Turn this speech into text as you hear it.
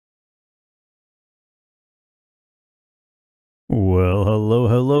Well,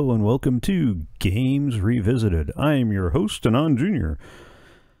 hello, and welcome to Games Revisited. I am your host, Anon Jr.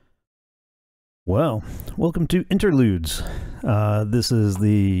 Well, welcome to Interludes. This is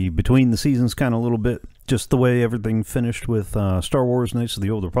the between the seasons kind of little bit, just the way everything finished with Star Wars Knights of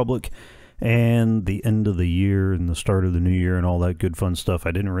the Old Republic, and the end of the year and the start of the new year and all that good fun stuff.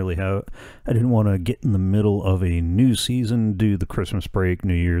 I didn't want to get in the middle of a new season, do the Christmas break,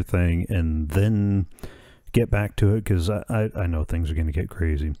 New Year thing, and then get back to it, because I know things are going to get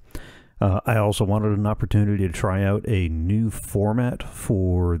crazy. I also wanted an opportunity to try out a new format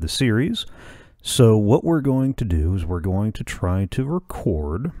for the series. So what we're going to do is we're going to try to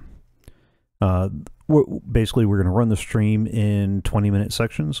record. Basically, we're going to run the stream in 20-minute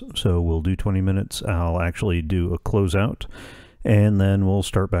sections. So we'll do 20 minutes. I'll actually do a closeout, and then we'll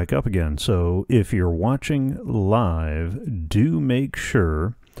start back up again. So if you're watching live, do make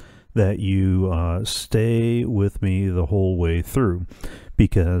sure that you stay with me the whole way through,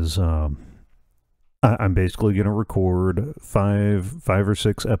 because I'm basically going to record five or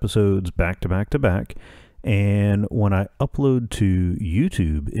six episodes back to back to back, and when I upload to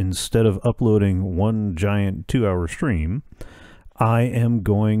YouTube, instead of uploading one giant 2-hour stream, I am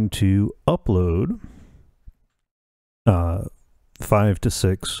going to upload 5 to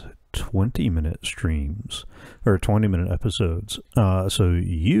 6 20-minute streams, or 20-minute episodes, so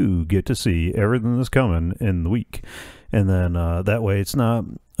you get to see everything that's coming in the week, and then that way it's not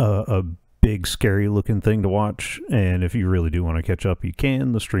a big scary looking thing to watch, and if you really do want to catch up, you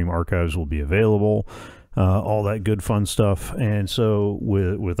can. The stream archives will be available, all that good fun stuff. And so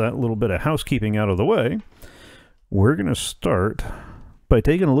with that little bit of housekeeping out of the way, we're gonna start by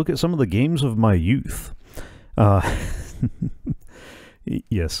taking a look at some of the games of my youth.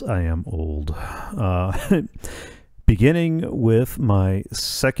 Yes, I am old. Beginning with my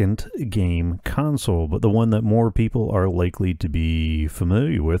second game console, but the one that more people are likely to be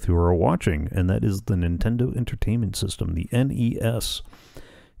familiar with who are watching, and that is the Nintendo Entertainment System, the NES.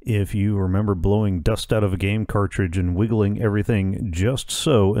 If you remember blowing dust out of a game cartridge and wiggling everything just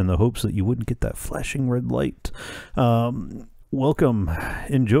so in the hopes that you wouldn't get that flashing red light, welcome,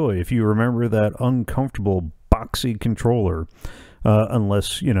 enjoy. If you remember that uncomfortable boxy controller,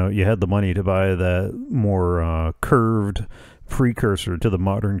 unless, you know, you had the money to buy that more curved precursor to the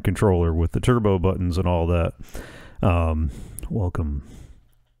modern controller with the turbo buttons and all that. Welcome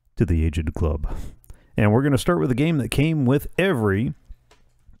to the Aged Club. And we're going to start with a game that came with every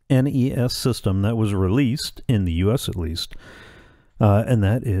NES system that was released, in the US at least, and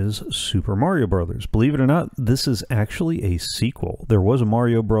that is Super Mario Brothers. Believe it or not, this is actually a sequel. There was a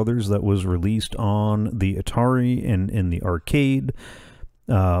Mario Brothers that was released on the Atari and in the arcade.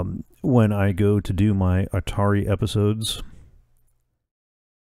 When I go to do my Atari episodes,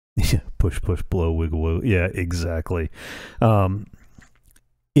 push, push, blow, wiggle, wiggle. Yeah, exactly.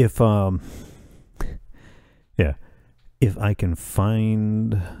 If I can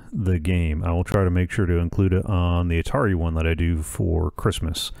find the game, I will try to make sure to include it on the Atari one that I do for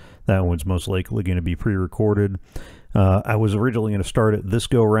Christmas. That one's most likely going to be pre-recorded. I was originally going to start it this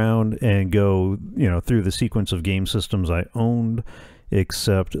go-round and go, through the sequence of game systems I owned,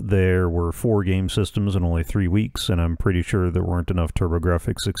 except there were 4 game systems in only 3 weeks, and I'm pretty sure there weren't enough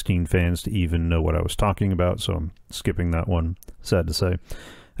TurboGrafx-16 fans to even know what I was talking about, so I'm skipping that one, sad to say.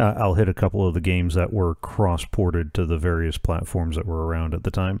 I'll hit a couple of the games that were cross-ported to the various platforms that were around at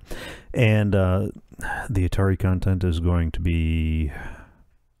the time. And the Atari content is going to be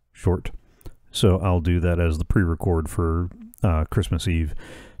short, so I'll do that as the pre-record for Christmas Eve,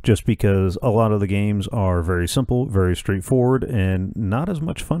 just because a lot of the games are very simple, very straightforward, and not as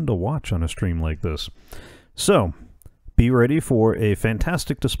much fun to watch on a stream like this. So, be ready for a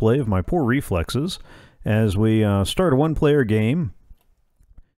fantastic display of my poor reflexes as we start a one-player game,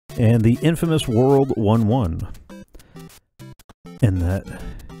 and the infamous World 1-1, and that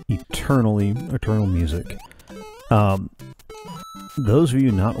eternal music. Those of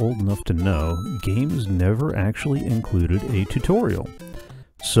you not old enough to know, games never actually included a tutorial.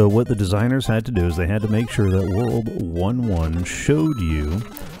 So what the designers had to do is they had to make sure that World 1-1 showed you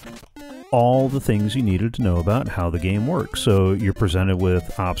all the things you needed to know about how the game works. So you're presented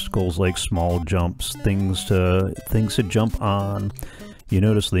with obstacles like small jumps, things to jump on. You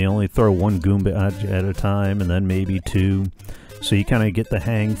notice they only throw one Goomba at a time, and then maybe 2. So you kind of get the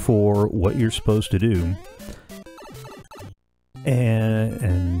hang for what you're supposed to do.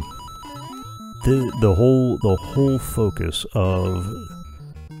 And the whole focus of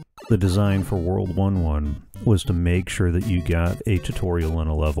the design for World 1-1 was to make sure that you got a tutorial in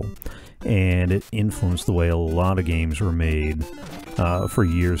a level. And it influenced the way a lot of games were made for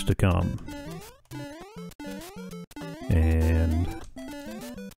years to come. And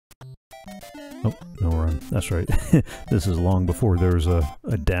that's right. This is long before there was a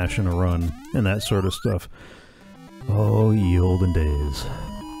dash and a run and that sort of stuff. Oh, ye olden days.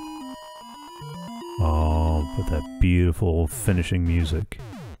 Oh, but that beautiful finishing music.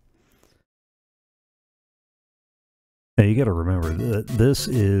 Now you gotta remember that this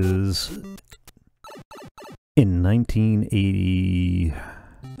is in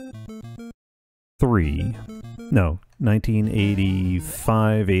 1983. No,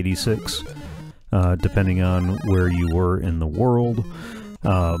 1985, 86, depending on where you were in the world.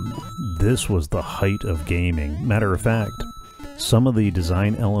 This was the height of gaming. Matter of fact, some of the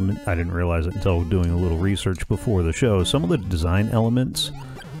design elements, I didn't realize it until doing a little research before the show, some of the design elements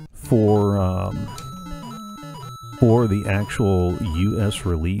for the actual US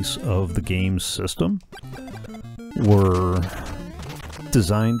release of the game's system were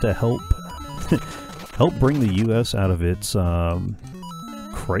designed to help bring the US out of its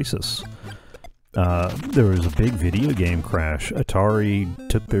crisis. There was a big video game crash. Atari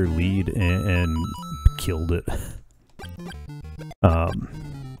took their lead and killed it.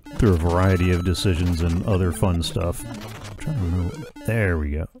 Through a variety of decisions and other fun stuff. I'm trying to remember. There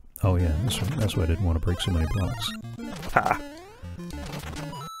we go. Oh yeah, that's why I didn't want to break so many blocks. Ha!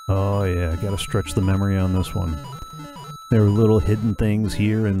 Oh yeah, gotta stretch the memory on this one. There were little hidden things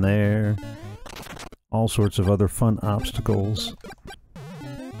here and there. All sorts of other fun obstacles.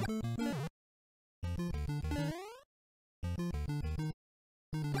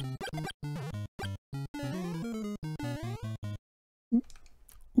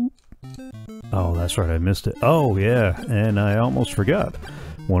 Oh, that's right, I missed it. Oh, yeah, and I almost forgot.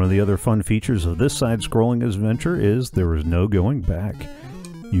 One of the other fun features of this side-scrolling adventure is there is no going back.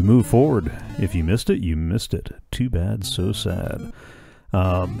 You move forward. If you missed it, you missed it. Too bad, so sad.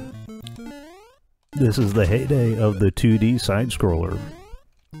 This is the heyday of the 2D side-scroller.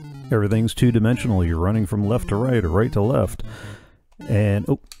 Everything's two-dimensional. You're running from left to right or right to left. And,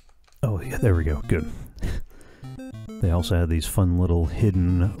 oh yeah, there we go. Good. They also had these fun little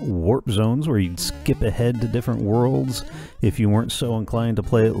hidden warp zones where you'd skip ahead to different worlds if you weren't so inclined to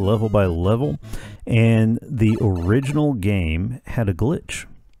play it level by level. And the original game had a glitch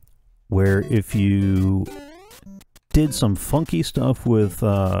where if you did some funky stuff with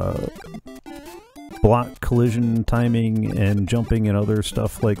block collision timing and jumping and other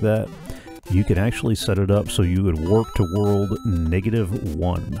stuff like that, you could actually set it up so you would warp to world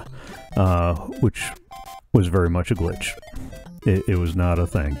 -1, which was very much a glitch. It was not a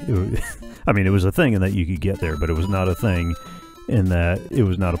thing. I mean, it was a thing in that you could get there, but it was not a thing in that it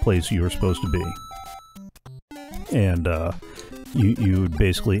was not a place you were supposed to be. And you would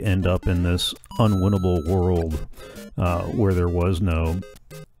basically end up in this unwinnable world where there was no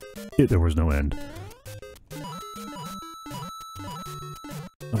end.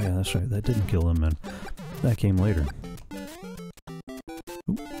 Oh yeah, that's right. That didn't kill him, man. That came later.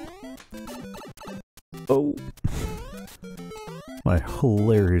 Oop. Oh! My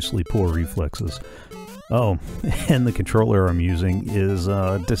hilariously poor reflexes. Oh, and the controller I'm using is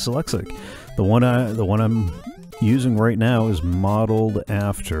dyslexic. The one I'm using right now is modeled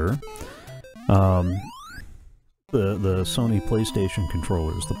after the Sony PlayStation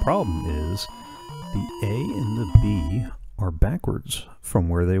controllers. The problem is the A and the B are backwards from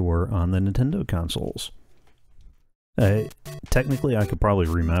where they were on the Nintendo consoles. Technically, I could probably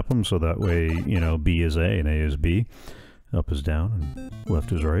remap them so that way, you know, B is A and A is B. Up is down and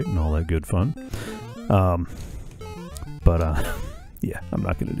left is right and all that good fun. Yeah, I'm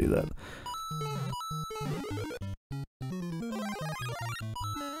not going to do that.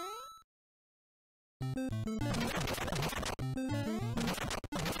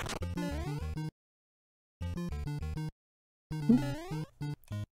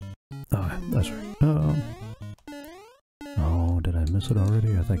 Oh, that's right. Oh, did I miss it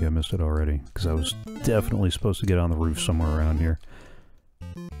already? I think I missed it already, because I was definitely supposed to get on the roof somewhere around here.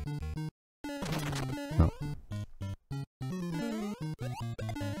 Oh.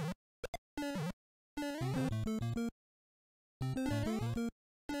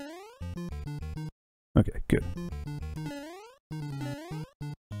 Okay, good.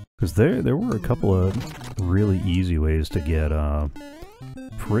 Because there were a couple of really easy ways to get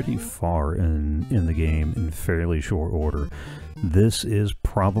pretty far in the game in fairly short order. This is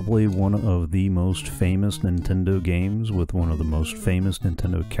probably one of the most famous Nintendo games with one of the most famous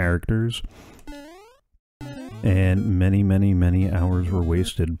Nintendo characters. And many, many, many hours were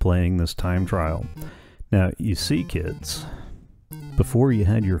wasted playing this time trial. Now, you see, kids, before you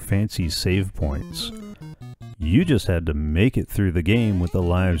had your fancy save points, you just had to make it through the game with the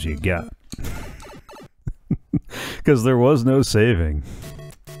lives you got. Because there was no saving.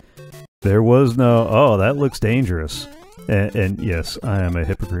 There was no, oh, that looks dangerous. And yes, I am a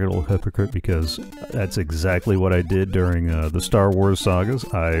hypocrite because that's exactly what I did during the Star Wars sagas.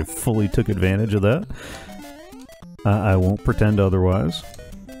 I fully took advantage of that. I won't pretend otherwise.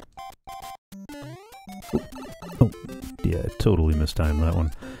 Oh, yeah, totally mistimed that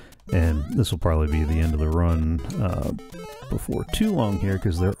one. And this will probably be the end of the run before too long here,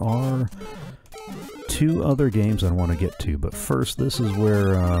 because there are two other games I want to get to. But first, this is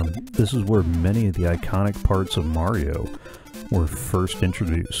where many of the iconic parts of Mario were first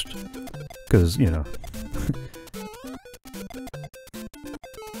introduced. Because, you know...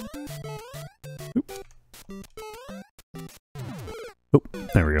 Oh,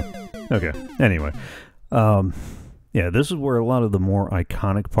 there we go. Okay, anyway. Yeah, this is where a lot of the more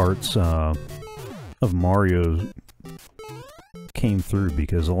iconic parts of Mario came through,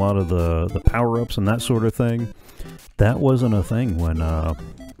 because a lot of the power-ups and that sort of thing, that wasn't a thing when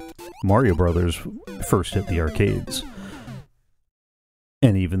Mario Brothers first hit the arcades.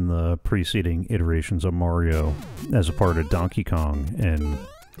 And even the preceding iterations of Mario as a part of Donkey Kong and,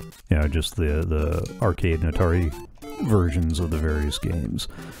 you know, just the arcade and Atari versions of the various games.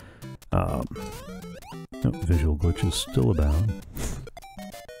 Oh, visual glitches still abound.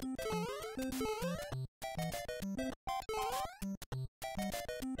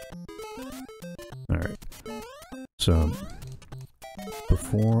 Alright. So,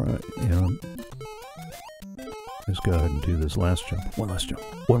 before you know, let's go ahead and do this last jump. One last jump.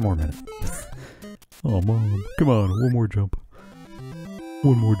 One more minute. Oh, Mom. Come on, one more jump.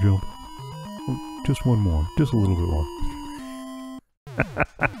 One more jump. Oh, just one more. Just a little bit more.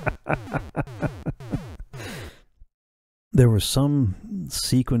 There was some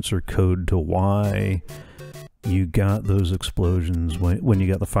sequence or code to why you got those explosions when you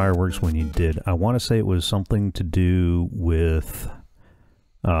got the fireworks when you did. I want to say it was something to do with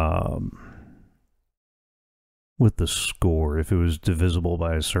the score. If it was divisible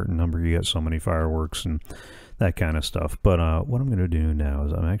by a certain number, you got so many fireworks and that kind of stuff. But what I'm going to do now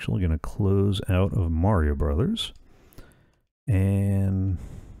is I'm actually going to close out of Mario Brothers. And...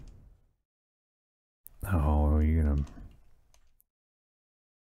 oh, you're going to...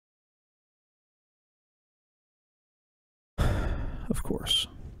 Of course.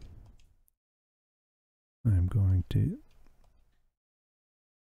 I'm going to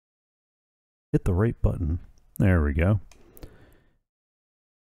hit the right button. There we go.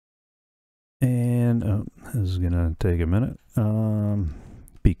 And this is going to take a minute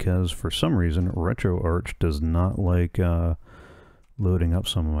because for some reason RetroArch does not like loading up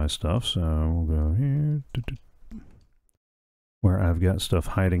some of my stuff. So we'll go here where I've got stuff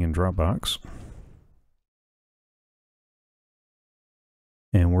hiding in Dropbox.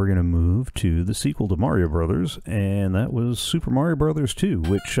 And we're going to move to the sequel to Mario Brothers, and that was Super Mario Brothers 2,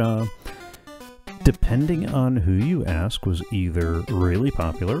 which, depending on who you ask, was either really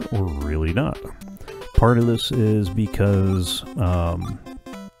popular or really not. Part of this is because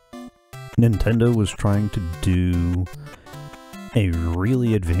Nintendo was trying to do a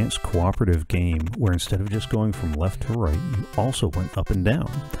really advanced cooperative game where instead of just going from left to right, you also went up and down.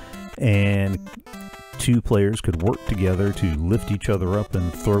 And two players could work together to lift each other up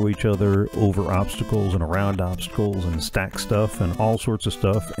and throw each other over obstacles and around obstacles and stack stuff and all sorts of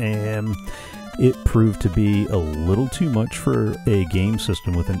stuff, and it proved to be a little too much for a game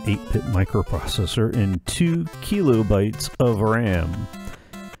system with an 8-bit microprocessor and 2 kilobytes of RAM.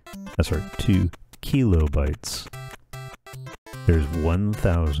 That's right, 2 kilobytes. There's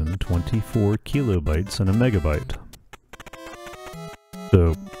 1,024 kilobytes in a megabyte.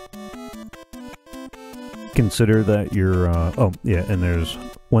 So consider that you're, oh yeah, and there's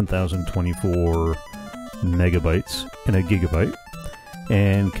 1,024 megabytes in a gigabyte.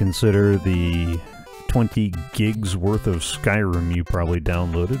 And consider the 20 gigs worth of Skyrim you probably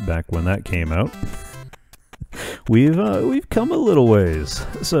downloaded back when that came out. We've come a little ways.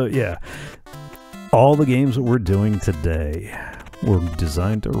 So yeah, all the games that we're doing today were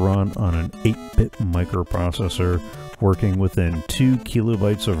designed to run on an 8-bit microprocessor working within 2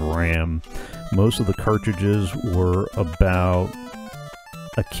 kilobytes of RAM. Most of the cartridges were about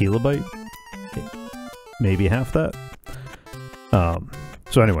a kilobyte, maybe half that.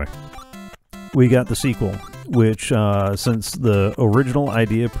 So anyway, we got the sequel, which since the original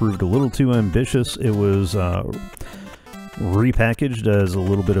idea proved a little too ambitious, it was repackaged as a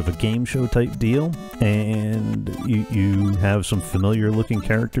little bit of a game show type deal, and you have some familiar looking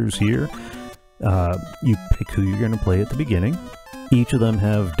characters here. You pick who you're going to play at the beginning. Each of them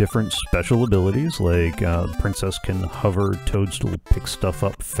have different special abilities, like Princess can hover, Toadstool pick stuff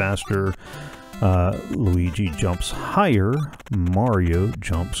up faster, Luigi jumps higher, Mario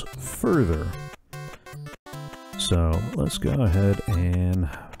jumps further. So let's go ahead and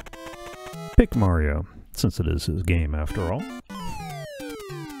pick Mario, since it is his game after all.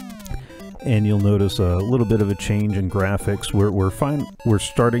 And you'll notice a little bit of a change in graphics. We're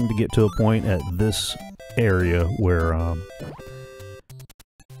starting to get to a point at this area where I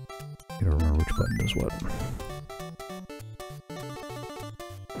gotta remember which button does what.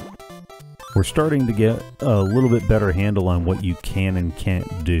 We're starting to get a little bit better handle on what you can and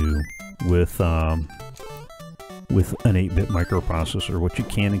can't do with an 8-bit microprocessor, what you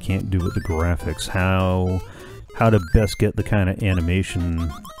can and can't do with the graphics, how to best get the kind of animation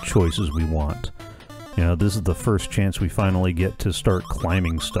choices we want. You know, this is the first chance we finally get to start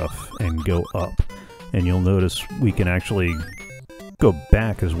climbing stuff and go up. And you'll notice we can actually go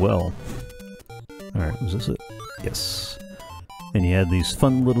back as well. Alright, was this it? Yes. And you had these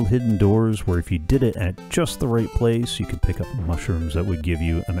fun little hidden doors where if you did it at just the right place, you could pick up mushrooms that would give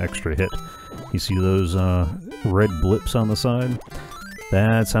you an extra hit. You see those red blips on the side?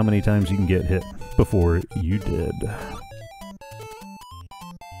 That's how many times you can get hit before you did.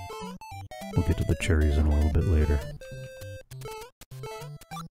 We'll get to the cherries in a little bit later.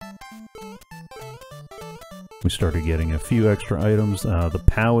 We started getting a few extra items. The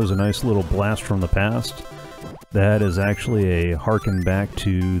POW is a nice little blast from the past. That is actually a harken back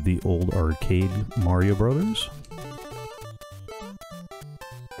to the old arcade Mario Brothers,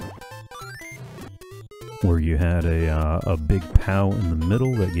 where you had a big POW in the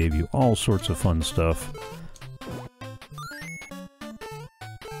middle that gave you all sorts of fun stuff.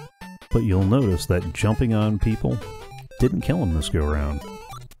 But you'll notice that jumping on people didn't kill them this go around.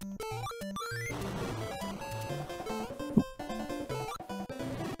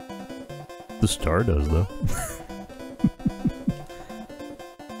 The star does, though.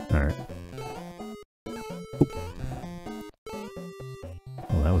 Alright.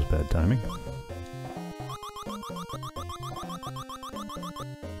 Well, that was bad timing.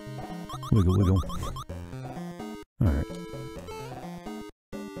 Wiggle, wiggle. Alright.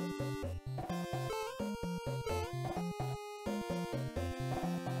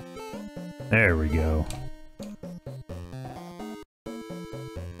 There we go.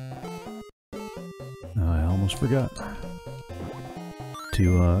 I almost forgot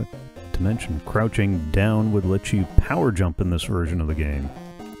to mention crouching down would let you power jump in this version of the game.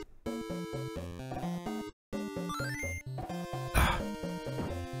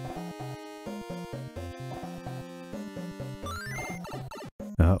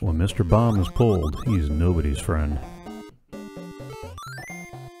 When Mr. Bomb is pulled, he's nobody's friend.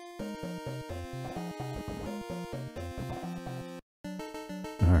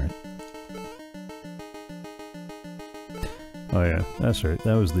 Alright. Oh yeah, that's right.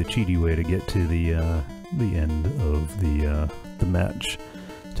 That was the cheaty way to get to the end of the match.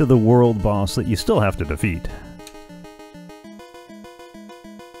 To the world boss that you still have to defeat.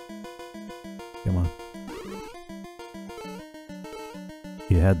 Come on.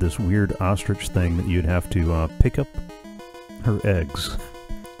 You had this weird ostrich thing that you'd have to pick up her eggs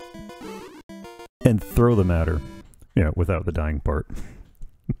and throw them at her. Yeah, without the dying part.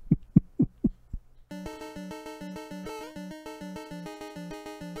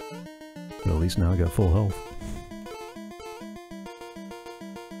 But at least now I got full health.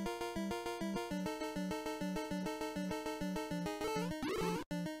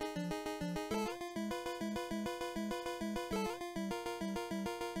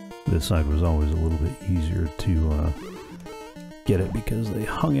 This side was always a little bit easier to get it because they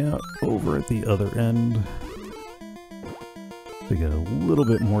hung out over at the other end. So you get a little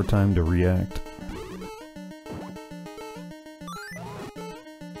bit more time to react.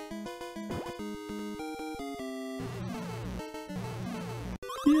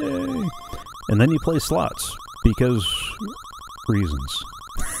 Yay! And then you play slots, because reasons.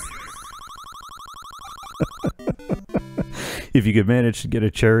 If you could manage to get a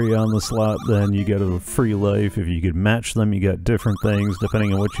cherry on the slot, then you get a free life. If you could match them, you got different things,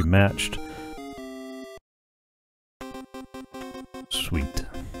 depending on what you matched. Sweet.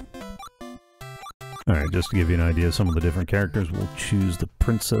 Alright, just to give you an idea of some of the different characters, we'll choose the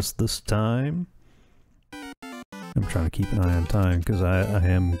princess this time. I'm trying to keep an eye on time, because I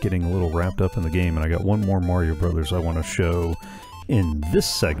am getting a little wrapped up in the game, and I got one more Mario Brothers I want to show in this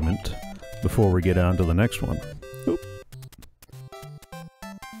segment before we get on to the next one. Oop.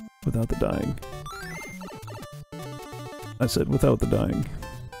 Without the dying. I said without the dying.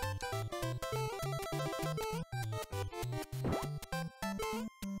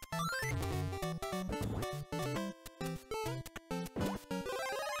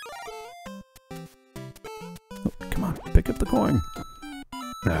 on, pick up the coin.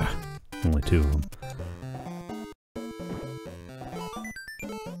 Ah, only 2 of them.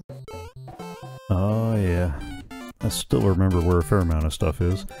 Oh yeah, I still remember where a fair amount of stuff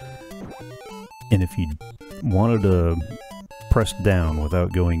is. And if you wanted to press down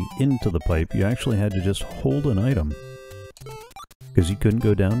without going into the pipe, you actually had to just hold an item. Because you couldn't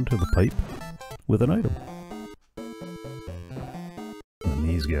go down to the pipe with an item. And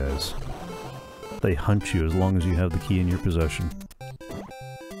these guys, they hunt you as long as you have the key in your possession.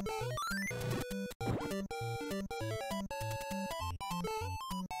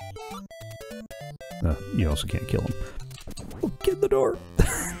 You also can't kill them. Oh, get in the door!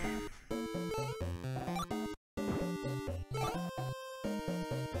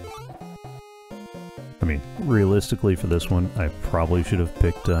 I mean, realistically for this one, I probably should have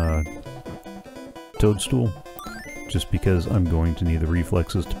picked Toadstool, just because I'm going to need the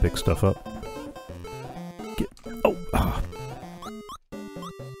reflexes to pick stuff up. Get... Oh! Ah.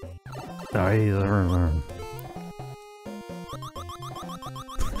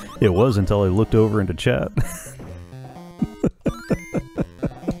 It was until I looked over into chat.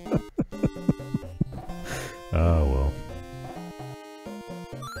 Oh well.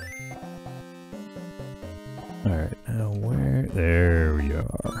 Alright, now where... There we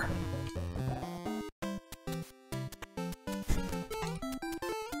are.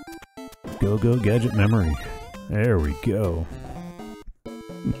 Go, go, gadget memory. There we go.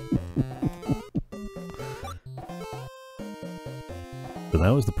 So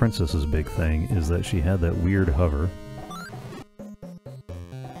that was the princess's big thing, is that she had that weird hover.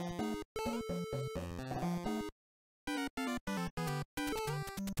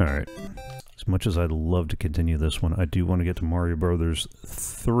 Alright. As much as I'd love to continue this one, I do want to get to Mario Brothers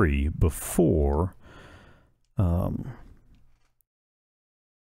 3 before... Come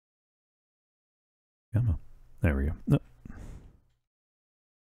on. There we go. Nope.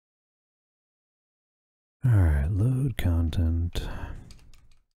 Alright, load content.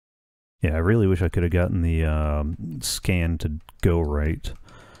 Yeah, I really wish I could have gotten the scan to go right.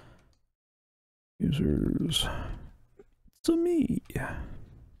 Users. It's a me.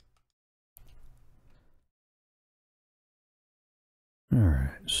 Alright,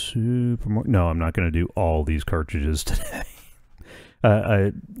 Super Mario. No, I'm not going to do all these cartridges today.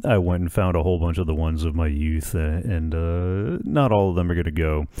 I went and found a whole bunch of the ones of my youth, and not all of them are going to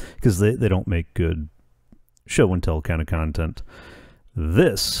go, because they don't make good show and tell kind of content.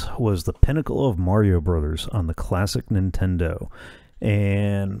 This was the pinnacle of Mario Brothers on the classic Nintendo,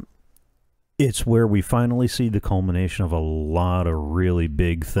 and it's where we finally see the culmination of a lot of really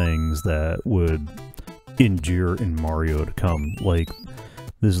big things that would endure in Mario to come. Like,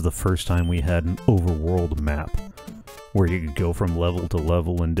 this is the first time we had an overworld map where you could go from level to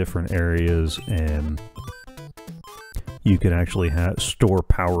level in different areas, and you could actually store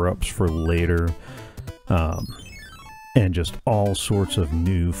power-ups for later, and just all sorts of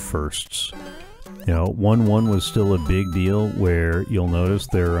new firsts. You know, 1-1 was still a big deal, where you'll notice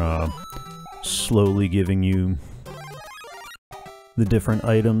they're slowly giving you the different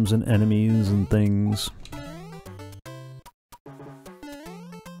items and enemies and things.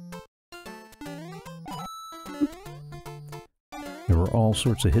 There were all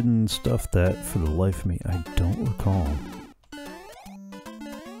sorts of hidden stuff that, for the life of me, I don't recall.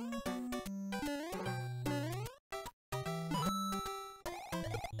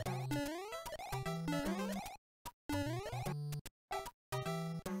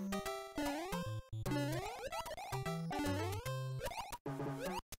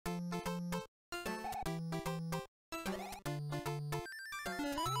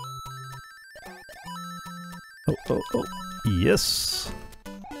 Oh, oh, oh. Yes!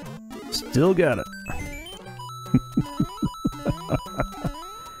 Still got it.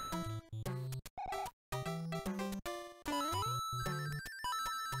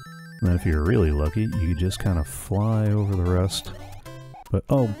 And then if you're really lucky, you could just kind of fly over the rest. But,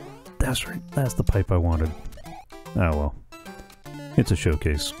 oh, that's right. That's the pipe I wanted. Oh well. It's a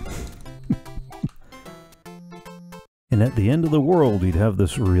showcase. And at the end of the world, you'd have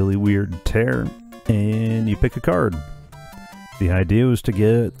this really weird tear, and you pick a card. The idea was to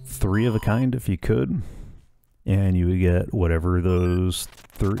get 3 of a kind if you could, and you would get whatever those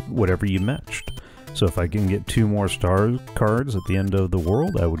whatever you matched. So if I can get 2 more star cards at the end of the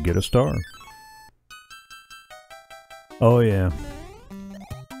world, I would get a star. Oh yeah.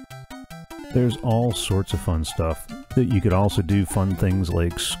 There's all sorts of fun stuff. You could also do fun things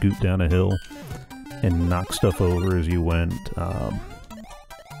like scoot down a hill and knock stuff over as you went.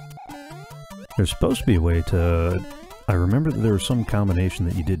 There's supposed to be a way to... I remember that there was some combination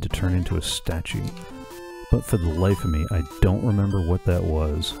that you did to turn into a statue. But for the life of me, I don't remember what that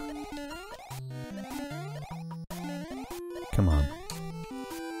was. Come on.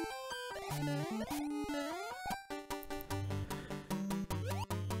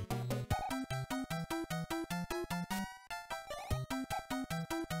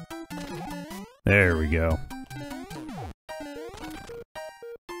 There we go.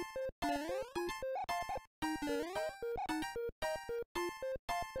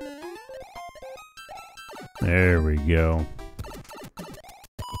 There we go.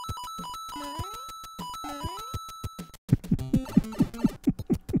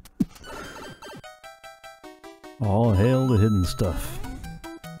 All hail the hidden stuff.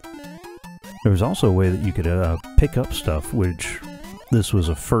 There was also a way that you could pick up stuff, which this was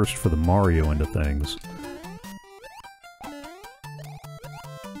a first for the Mario end of things. I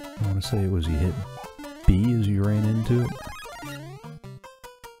want to say it was you hit B as you ran into it.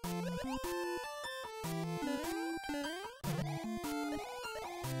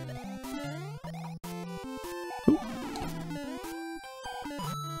 Ooh.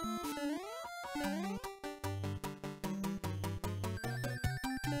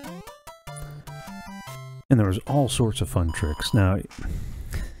 And there was all sorts of fun tricks. Now,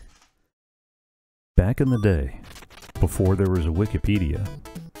 back in the day, before there was a Wikipedia,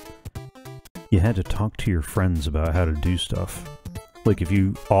 you had to talk to your friends about how to do stuff. Like if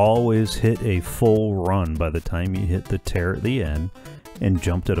you always hit a full run by the time you hit the tear at the end and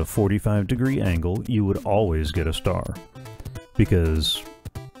jumped at a 45-degree angle, you would always get a star. Because,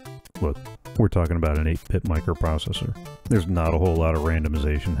 look, we're talking about an 8-bit microprocessor. There's not a whole lot of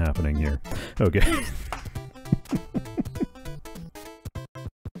randomization happening here. Okay.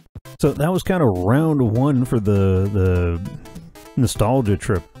 So that was kind of round one for the nostalgia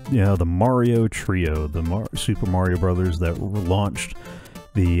trip. You know, the Mario Trio, the Super Mario Brothers that launched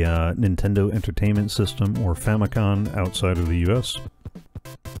the Nintendo Entertainment System, or Famicom, outside of the US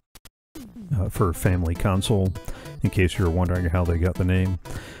for family console, in case you're wondering how they got the name.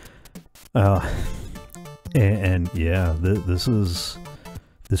 And yeah, this was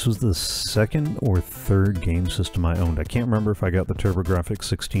the second or third game system I owned. I can't remember if I got the TurboGrafx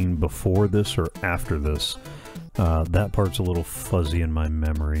 16 before this or after this. That part's a little fuzzy in my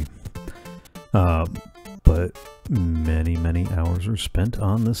memory. But many, many hours were spent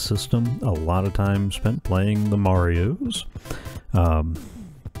on this system. A lot of time spent playing the Marios.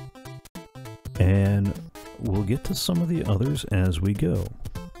 And we'll get to some of the others as we go.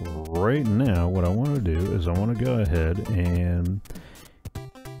 Right now, what I want to do is I want to go ahead and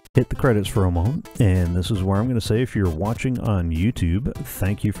hit the credits for a moment, and this is where I'm going to say, if you're watching on YouTube,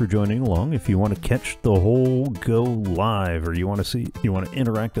 thank you for joining along. If you want to catch the whole go live, or you want to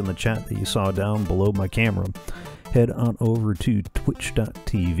interact in the chat that you saw down below my camera, head on over to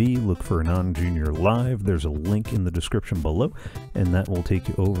twitch.tv, look for Anon Jr. Live. There's a link in the description below, and that will take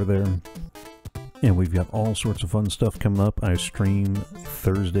you over there. And we've got all sorts of fun stuff coming up. I stream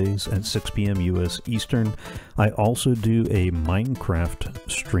Thursdays at 6 p.m. US Eastern. I also do a Minecraft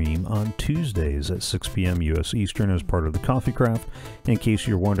stream on Tuesdays at 6 p.m. US Eastern as part of the Coffee Craft, in case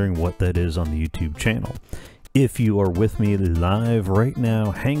you're wondering what that is on the YouTube channel. If you are with me live right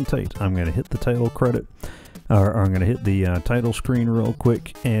now, hang tight. I'm going to hit the title credit, or I'm going to hit the title screen real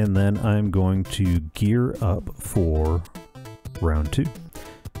quick, and then I'm going to gear up for round 2.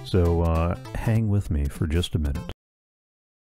 So hang with me for just a minute.